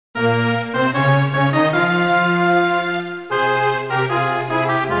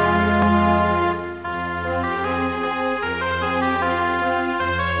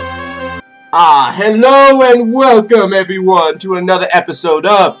Hello and welcome everyone to another episode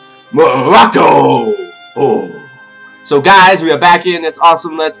of Moracco! So guys, we are back in this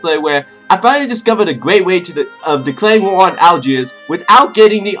awesome Let's Play where I finally discovered a great way of declaring war on Algiers without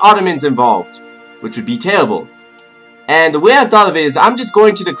getting the Ottomans involved, which would be terrible. And the way I've thought of it is I'm just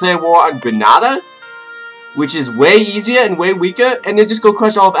going to declare war on Granada, which is way easier and way weaker, and then just go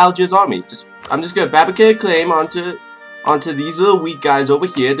crush all of Algiers' army. I'm just going to fabricate a claim onto these little weak guys over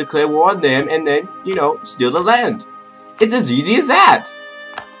here, declare war on them, and then, you know, steal the land. It's as easy as that.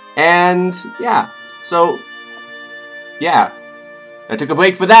 And, yeah. So, yeah. I took a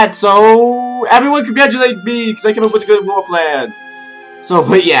break for that, so everyone congratulate me, because I came up with a good war plan. So,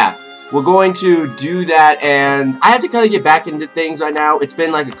 but yeah. We're going to do that, and I have to kind of get back into things right now. It's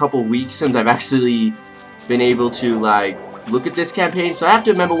been like a couple weeks since I've actually been able to, like, look at this campaign, so I have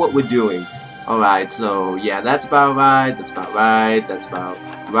to remember what we're doing. Alright, so, yeah, that's about right, that's about right, that's about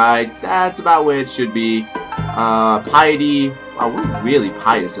right, that's about where it should be. Piety, wow, we're really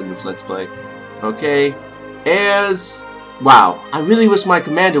pious in this Let's Play. Okay, heirs, wow, I really wish my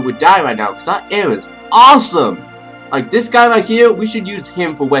commander would die right now, because our heir is awesome! Like, this guy right here, we should use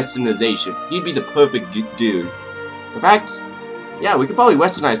him for westernization. He'd be the perfect dude. In fact, yeah, we could probably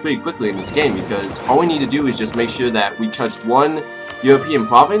westernize pretty quickly in this game, because all we need to do is just make sure that we touch one European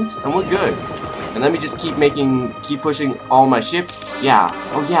province, and we're good. And let me just keep pushing all my ships. Yeah.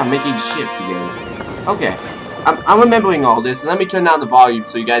 Oh yeah, making ships again. Okay. I'm remembering all this, and let me turn down the volume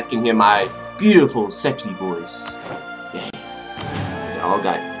so you guys can hear my beautiful, sexy voice. Yeah.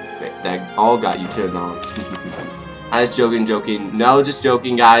 That all got you turned on. I was joking. No, just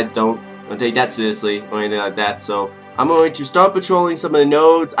joking, guys. Don't take that seriously or anything like that. So I'm going to start patrolling some of the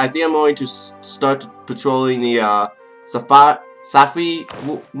nodes. I think I'm going to start patrolling the Safi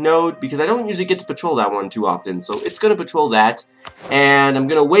node, because I don't usually get to patrol that one too often. So it's going to patrol that, and I'm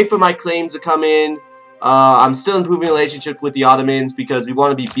going to wait for my claims to come in. I'm still improving relationship with the Ottomans, because we want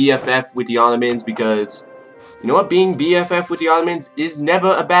to be BFF with the Ottomans, because you know what, being BFF with the Ottomans is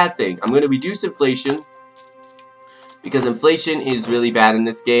never a bad thing. I'm going to reduce inflation, because inflation is really bad in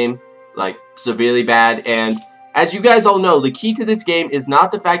this game, like severely bad. And as you guys all know, the key to this game is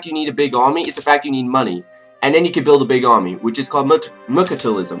not the fact you need a big army, it's the fact you need money. And then you can build a big army, which is called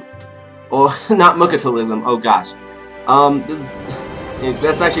mercantilism. Or, not mercantilism, oh gosh.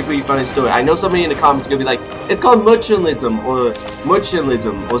 That's actually a pretty funny story. I know somebody in the comments is going to be like, it's called mercantilism,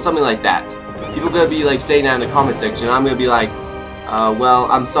 or something like that. People are going to be like saying that in the comment section, and I'm going to be like, well,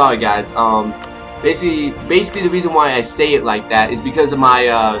 I'm sorry guys. Basically the reason why I say it like that is because of my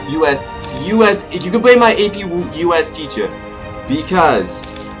US, you can blame my AP US teacher, because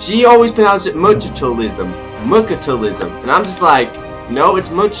she always pronounced it mercantilism, and I'm just like, no, it's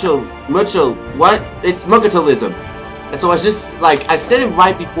what? It's mercantilism. And so I was just like, I said it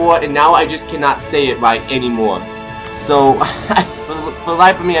right before, and now I just cannot say it right anymore. So for the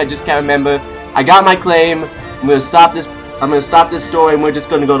life of me, I just can't remember. I got my claim. I'm gonna stop this story, and we're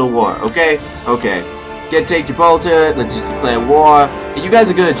just gonna go to war, okay? Okay. Take Gibraltar, let's just declare war. And you guys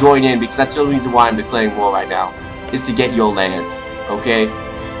are gonna join in, because that's the only reason why I'm declaring war right now, is to get your land, okay?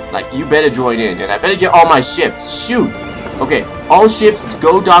 Like, you better join in, and I better get all my ships. Shoot! Okay, all ships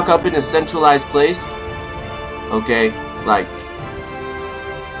go dock up in a centralized place. Okay, like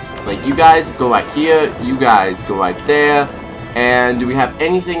you guys go right here, you guys go right there. And do we have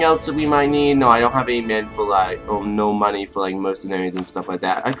anything else that we might need? No, I don't have any men for like, oh, no money for like mercenaries and stuff like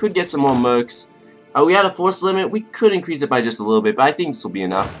that. I could get some more mercs. We had a force limit. We could increase it by just a little bit, but I think this will be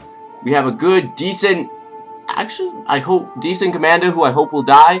enough. We have a good, decent, actually, I hope, decent commander who I hope will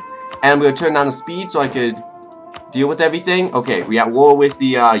die. And I'm going to turn down the speed so I could deal with everything. Okay, we at war with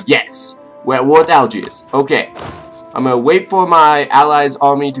the, yes, we're at war with Algiers. Okay, I'm going to wait for my allies'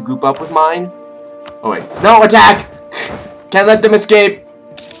 army to group up with mine. Oh wait, no, attack! Can't let them escape.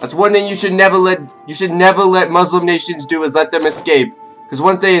 That's one thing you should never let Muslim nations do, is let them escape. Because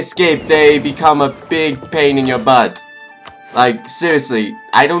once they escape, they become a big pain in your butt. Like, seriously,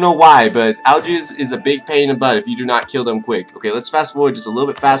 I don't know why, but Algiers is a big pain in the butt if you do not kill them quick. Okay, let's fast forward just a little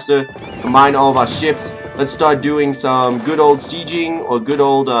bit faster. Combine all of our ships. Let's start doing some good old sieging, or good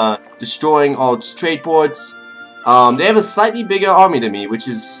old destroying all trade ports. They have a slightly bigger army than me, which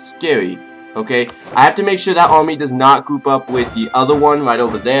is scary. Okay, I have to make sure that army does not group up with the other one right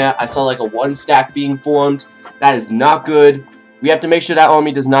over there. I saw like a one stack being formed. That is not good. We have to make sure that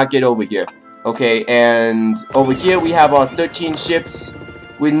army does not get over here. Okay, and over here we have our 13 ships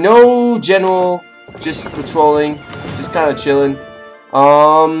with no general, just patrolling, just kind of chilling.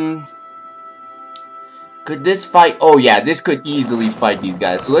 Could this fight? Oh yeah, this could easily fight these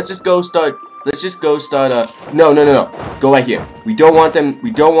guys. So let's just go start let's just go start a... No. Go right here. We don't want them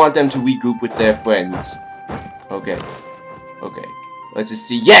to regroup with their friends. Okay. Let's just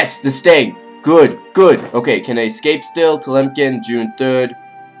see. Yes! They're staying. Good. Okay, can I escape still? Telemkin, June 3rd.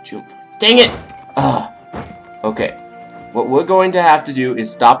 June 4th. Dang it! Okay. What we're going to have to do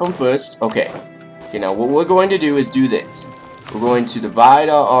is stop them first. Okay, now what we're going to do is do this. We're going to divide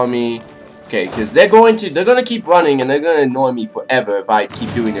our army. Okay, because they're gonna keep running and they're gonna annoy me forever if I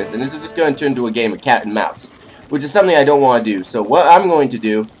keep doing this. And this is just gonna turn into a game of cat and mouse, which is something I don't want to do. So what I'm going to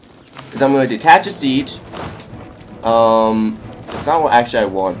do is I'm going to detach a siege. It's not what actually I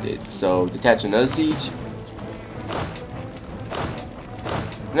wanted. So detach another siege.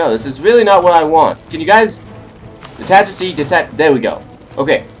 No, this is really not what I want. Can you guys detach a siege? There we go.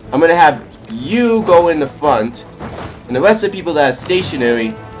 Okay, I'm gonna have you go in the front, and the rest of the people that are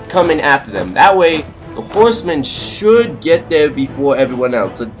stationary come in after them. That way, the horsemen should get there before everyone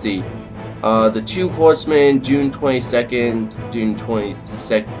else. Let's see. The 2 horsemen, June 22nd, June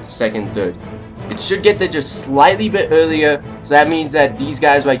 22nd, 3rd. It should get there just slightly bit earlier, so that means that these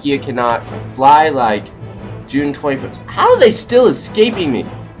guys right here cannot fly like June 21st. How are they still escaping me?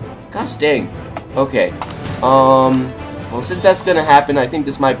 Gosh dang. Okay. Well, since that's gonna happen, I think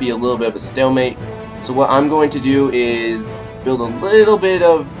this might be a little bit of a stalemate. So what I'm going to do is build a little bit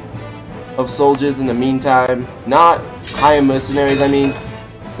of soldiers in the meantime. Not hire mercenaries, I mean.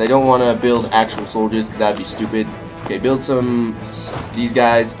 Because I don't want to build actual soldiers, because that would be stupid. Okay, build these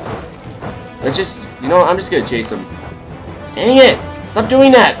guys. Let's just, you know, I'm just going to chase them. Dang it! Stop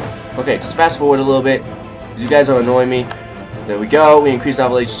doing that! Okay, just fast forward a little bit, because you guys are annoying me. There we go. We increased our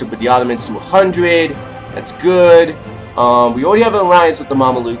relationship with the Ottomans to 100. That's good. We already have an alliance with the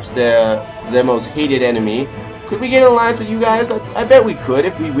Mamelukes. They're their most hated enemy. Could we get an alliance with you guys? I bet we could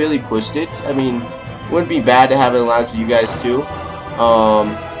if we really pushed it. I mean, it wouldn't be bad to have an alliance with you guys too.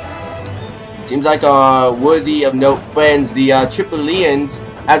 Seems like our worthy of note friends, the Tripolians,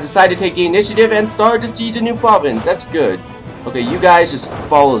 have decided to take the initiative and start to siege a new province. That's good. Okay, you guys just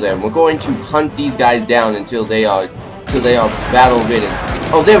follow them. We're going to hunt these guys down until they are battle ridden.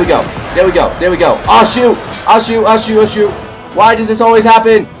 Oh, there we go. Oh shoot! Oh shoot! Why does this always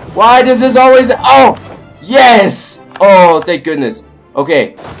happen? Oh! Yes! Oh, thank goodness.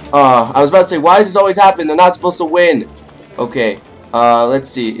 Okay. I was about to say, why does this always happen? They're not supposed to win. Okay. Let's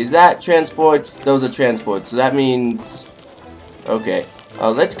see. Is that transports? Those are transports. So that means... Okay.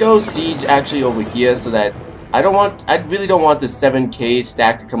 Let's go siege actually over here so that... I really don't want this 7k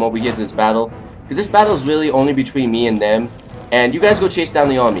stack to come over here to this battle. Because this battle is really only between me and them. And you guys go chase down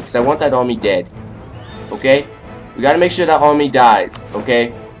the army, because I want that army dead. Okay? We gotta make sure that army dies.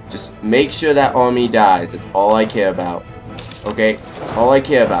 Okay? Just make sure that army dies. That's all I care about. Okay? That's all I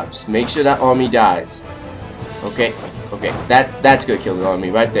care about. Just make sure that army dies. Okay? Okay. That's gonna kill the army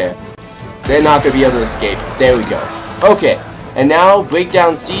right there. They're not gonna be able to escape. There we go. Okay. And now break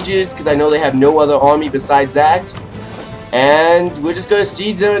down sieges, because I know they have no other army besides that. And we're just gonna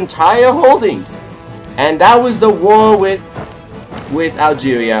siege their entire holdings. And that was the war with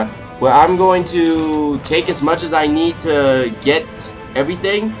Algeria, where I'm going to take as much as I need to get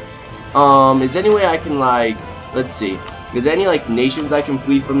everything. Is there any way I can, like, let's see. Is there any, like, nations I can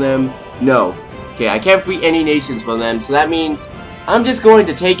free from them? No. Okay, I can't free any nations from them, so that means I'm just going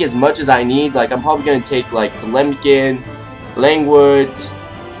to take as much as I need. Like, I'm probably going to take, like, Telemkin, Langwood,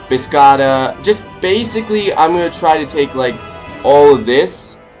 Biscata. Just basically, I'm going to try to take, like, all of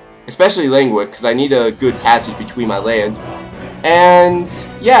this. Especially Langwood, because I need a good passage between my lands. And,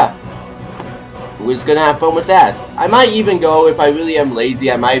 yeah. We're just going to have fun with that. I might even go, if I really am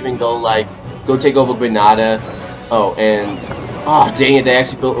lazy, I might even go, like, go take over Granada. Oh, and... Oh, dang it, they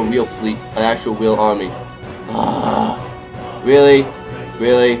actually built a real fleet. An actual real army. Really?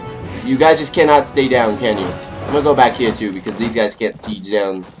 Really? You guys just cannot stay down, can you? I'm gonna go back here, too, because these guys can't siege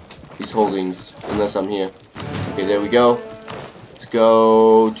down these holdings unless I'm here. Okay, there we go. Let's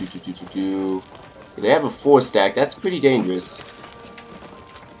go. They have a 4 stack. That's pretty dangerous.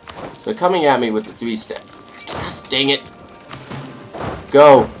 They're coming at me with the 3 stack. Gosh, dang it.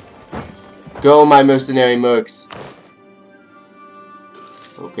 Go. Go, my mercenary mercs.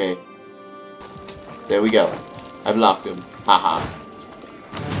 Okay. There we go. I've locked him. Haha.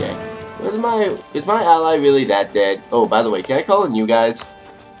 Okay. Is my ally really that dead? Oh, by the way, can I call in you guys?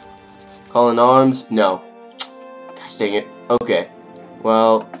 Call in arms? No. Gosh dang it. Okay.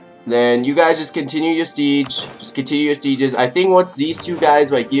 Well, then you guys just continue your siege. Just continue your sieges. I think once these 2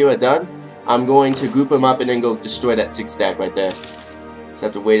 guys right here are done, I'm going to group them up and then go destroy that 6 stack right there. Just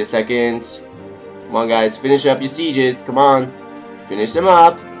have to wait a second. Come on, guys. Finish up your sieges. Come on. Finish them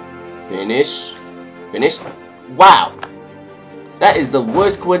up. Finish. Finish. Wow. That is the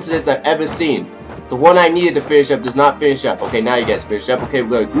worst coincidence I've ever seen. The one I needed to finish up does not finish up. Okay, now you guys finish up. Okay, we're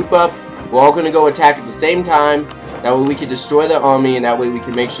gonna group up. We're all gonna go attack at the same time. That way we can destroy their army, and that way we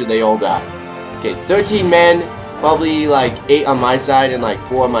can make sure they all die. Okay, 13 men, probably like 8 on my side and like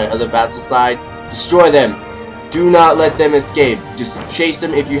 4 on my other vassal side. Destroy them. Do not let them escape. Just chase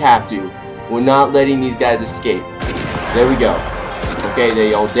them if you have to. We're not letting these guys escape. There we go. Okay,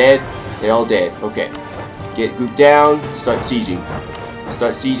 they all dead. They all dead. Okay. Get grouped down. Start sieging.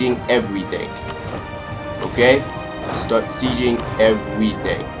 Start sieging everything. Okay? Start sieging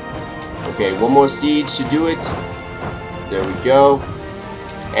everything. Okay, one more siege should do it. There we go.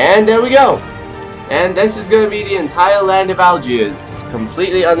 And there we go. And this is going to be the entire land of Algiers.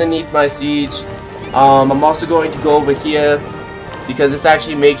 Completely underneath my siege. I'm also going to go over here, because this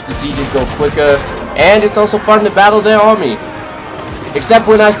actually makes the sieges go quicker. And it's also fun to battle their army. Except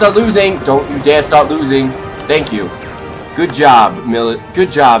when I start losing. Don't you dare start losing. Thank you. Good job,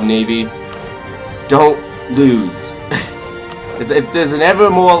 good job, Navy. Don't lose. If there's an ever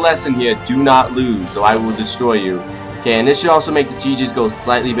more lesson here, do not lose, or I will destroy you. Okay, and this should also make the sieges go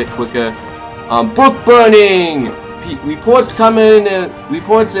slightly bit quicker. Book burning! Reports coming,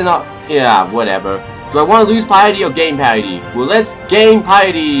 reports in, yeah, whatever. Do I want to lose piety or gain piety? Well, let's gain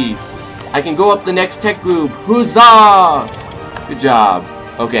piety! I can go up the next tech group. Huzzah! Good job.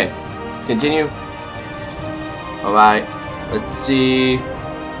 Okay, let's continue. Alright, let's see.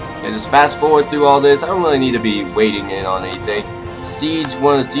 And just fast forward through all this. I don't really need to be waiting in on anything. Siege,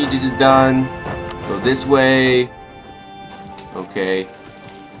 one of the sieges is done. Go this way. Okay.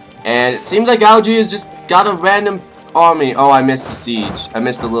 And it seems like Algiers just got a random army. Oh, I missed the siege. I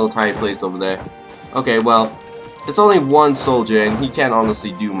missed a little tiny place over there. Okay, well, it's only one soldier and he can't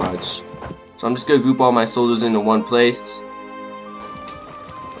honestly do much. So I'm just gonna group all my soldiers into one place.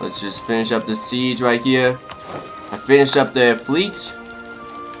 Let's just finish up the siege right here. I finished up their fleet.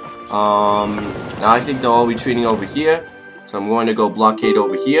 Now I think they'll all be retreating over here. So I'm going to go blockade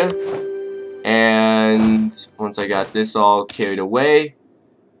over here. And once I got this all carried away,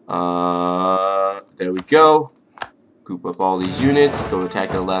 there we go. Group up all these units, go attack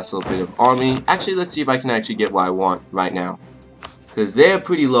the last little bit of army. Actually, let's see if I can actually get what I want right now. Because they're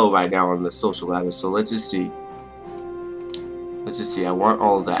pretty low right now on the social ladder, so let's just see. Let's just see, I want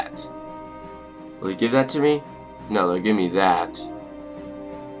all that. Will they give that to me? No, they'll give me that.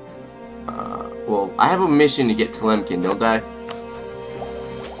 Well, I have a mission to get Tlemcen, don't I?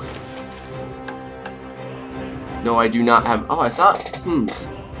 No, I do not have. Oh, I thought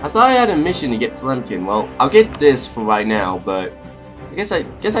I had a mission to get Tlemcen. Well, I'll get this for right now, but I guess I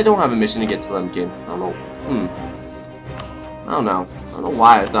don't have a mission to get Tlemcen. I don't know. I don't know. I don't know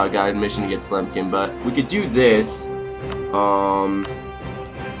why I thought I got a mission to get Tlemcen, but we could do this.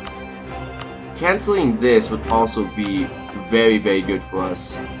 Canceling this would also be very, very good for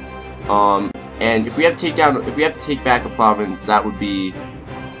us. And if we have to take back a province, that would be,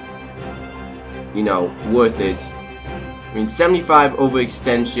 you know, worth it. I mean, 75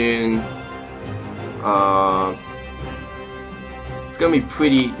 overextension. It's gonna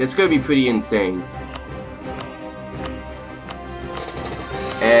be pretty insane.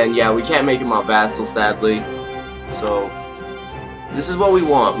 And yeah, we can't make him our vassal, sadly. So this is what we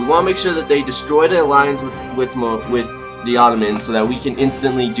want. We want to make sure that they destroy the alliance with the Ottomans, so that we can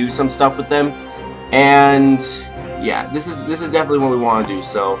instantly do some stuff with them. And yeah, this is definitely what we want to do.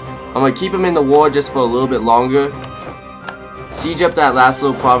 So I'm gonna keep them in the war just for a little bit longer. Siege up that last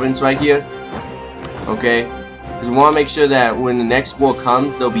little province right here. Okay, because we want to make sure that when the next war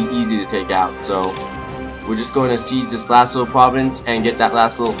comes, they'll be easy to take out. So we're just going to siege this last little province and get that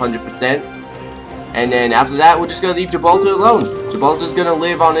last little 100%. And then after that, we're just going to leave Gibraltar alone. Gibraltar's going to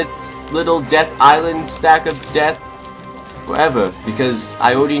live on its little death island stack of death forever. Because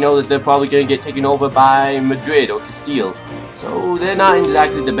I already know that they're probably going to get taken over by Madrid or Castile. So they're not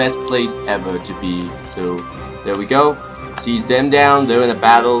exactly the best place ever to be. So there we go. Siege them down. They're in the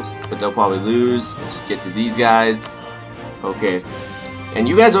battles, but they'll probably lose. Let's just get to these guys. Okay. And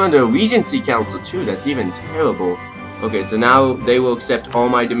you guys are under a Regency Council too. That's even terrible. Okay, so now they will accept all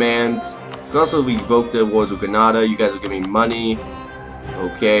my demands. You can also revoke the wars with Granada. You guys will give me money.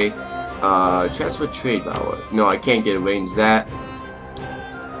 Okay. Transfer trade power. No, I can't get arranged that.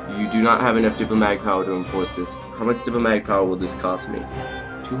 You do not have enough diplomatic power to enforce this. How much diplomatic power will this cost me?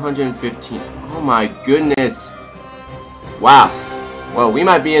 215. Oh my goodness. Wow. Well, we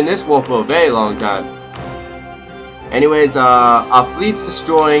might be in this war for a very long time. Anyways, our fleet's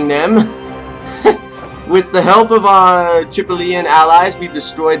destroying them. With the help of our Tripolitan allies, we've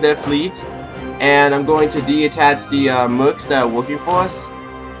destroyed their fleet. And I'm going to detach the mercs that are working for us.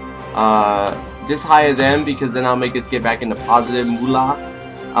 just hire them because then I'll make us get back into positive moolah.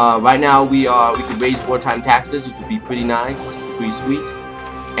 Right now we can raise wartime taxes, which would be pretty nice, pretty sweet.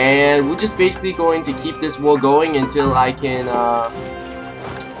 And we're just basically going to keep this war going until I can,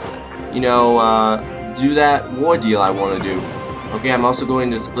 you know, do that war deal I want to do. Okay, I'm also going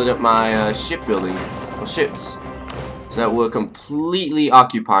to split up my shipbuilding, or ships, so that we're completely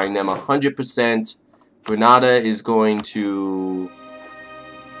occupying them 100%. Granada is going to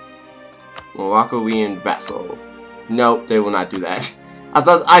Morocco and vassal. Nope, they will not do that.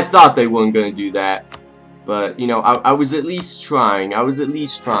 I thought they weren't gonna do that, but you know, I was at least trying.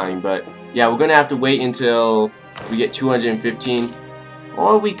 But yeah, we're gonna have to wait until we get 215,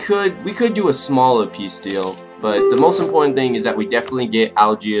 or we could do a smaller peace deal. But the most important thing is that we definitely get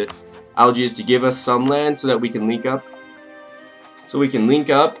Algiers to give us some land so that we can link up.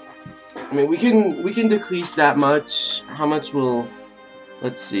 I mean, we can decrease that much. How much will?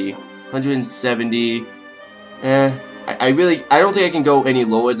 Let's see, 170. I don't think I can go any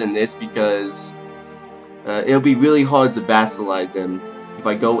lower than this because it'll be really hard to vassalize them if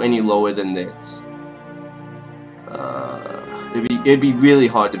I go any lower than this. It'd be really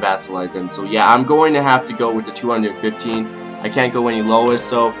hard to vassalize them. So yeah, I'm going to have to go with the 215. I can't go any lower.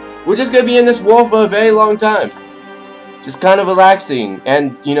 So we're just gonna be in this war for a very long time. Just kind of relaxing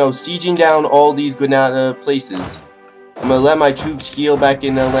and, you know, sieging down all these Granada places. I'm gonna let my troops heal back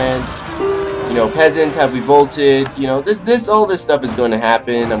in their land. You know, peasants have revolted. You know, all this stuff is going to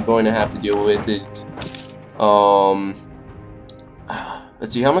happen. I'm going to have to deal with it.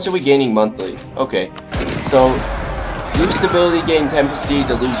 Let's see, how much are we gaining monthly? Okay, so lose stability, gain 10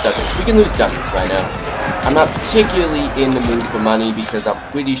 prestige, or lose ducats. We can lose ducats right now. I'm not particularly in the mood for money because I'm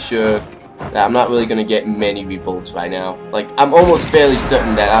pretty sure that I'm not really going to get many revolts right now. Like, I'm almost fairly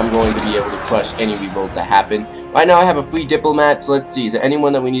certain that I'm going to be able to crush any revolts that happen. Right now I have a free diplomat, so let's see. Is there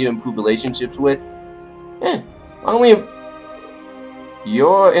anyone that we need to improve relationships with? Why don't we...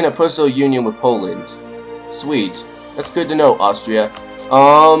 You're in a personal union with Poland. Sweet. That's good to know, Austria.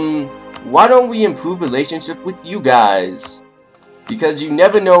 Why don't we improve relationships with you guys? Because you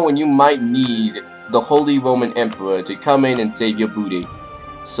never know when you might need the Holy Roman Emperor to come in and save your booty.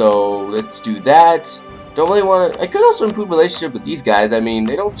 So let's do that. Don't really want to. I could also improve relationship with these guys. I mean,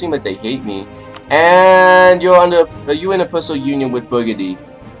 they don't seem like they hate me. And you're under. Are you in a personal union with Burgundy?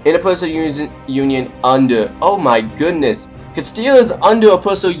 In a personal union under. Oh my goodness, Castile is under a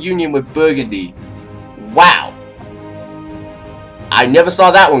personal union with Burgundy. Wow. I never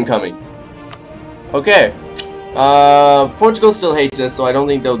saw that one coming. Okay. Portugal still hates us, so I don't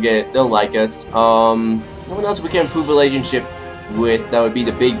think they'll like us. No one else we can improve relationship with. That would be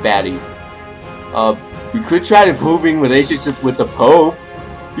the big baddie. We could try improving relationships with the Pope.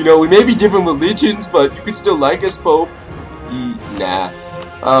 You know, we may be different religions, but you could still like us, Pope. Nah.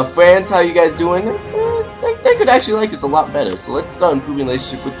 France, how you guys doing? They could actually like us a lot better, so let's start improving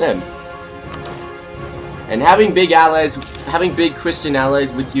relationship with them. And having big allies, having big Christian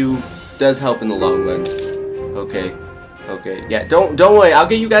allies with you does help in the long run. Okay. Okay. Yeah, don't worry. I'll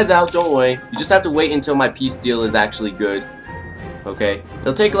get you guys out, don't worry. You just have to wait until my peace deal is actually good. Okay.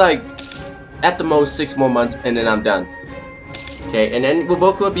 It'll take like at the most 6 more months and then I'm done. Okay, and then we'll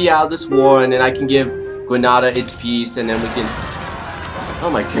both be out of this war and then I can give Granada its peace and then we can... Oh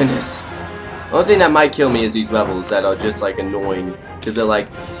my goodness. The only thing that might kill me is these rebels that are just like annoying. Because they're like,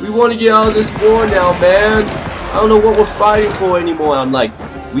 we want to get out of this war now, man. I don't know what we're fighting for anymore. I'm like,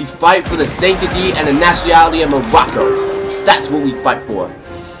 we fight for the sanctity and the nationality of Morocco. That's what we fight for.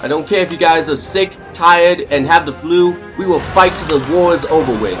 I don't care if you guys are sick, tired, and have the flu. We will fight till the war is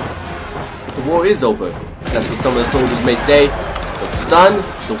over with. But the war is over. That's what some of the soldiers may say. But son,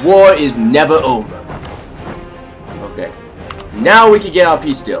 the war is never over. Okay. Now we can get our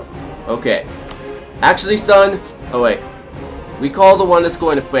peace deal. Okay. Actually, son. Oh wait. We call the one that's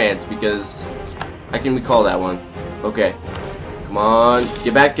going to France because I can recall that one. Okay. Come on.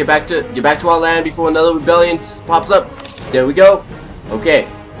 Get back to our land before another rebellion pops up. There we go. Okay.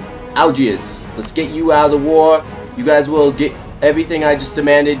 Algiers. Let's get you out of the war. You guys will get everything I just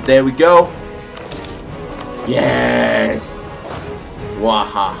demanded. There we go. Yes.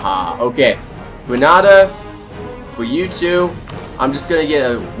 Wahaha. Okay. Granada. For you two. I'm just gonna get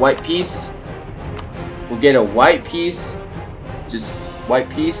a white piece. We'll get a white piece. Just white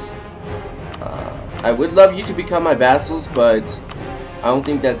piece. I would love you to become my vassals, but I don't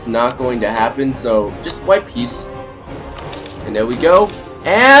think that's not going to happen. So just white piece. And there we go.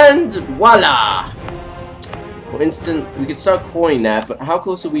 And voila! Well, we could start coining that, but how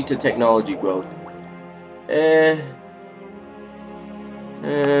close are we to technology growth?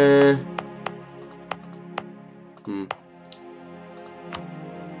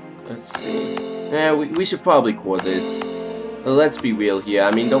 Let's see. We should probably core this. Let's be real here.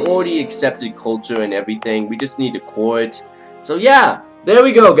 I mean, the already accepted culture and everything. We just need to core it. So yeah, there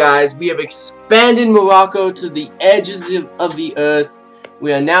we go, guys. We have expanded Morocco to the edges of the earth.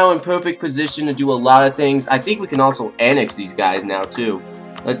 We are now in perfect position to do a lot of things. I think we can also annex these guys now, too.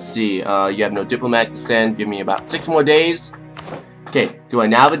 Let's see. You have no diplomat to send. Give me about 6 more days. Okay, do I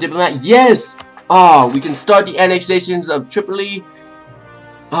now have a diplomat? Yes! Oh, we can start the annexations of Tripoli.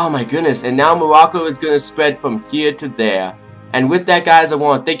 Oh my goodness, and now Morocco is going to spread from here to there. And with that, guys, I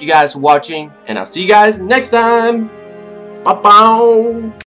want to thank you guys for watching, and I'll see you guys next time. Bye-bye.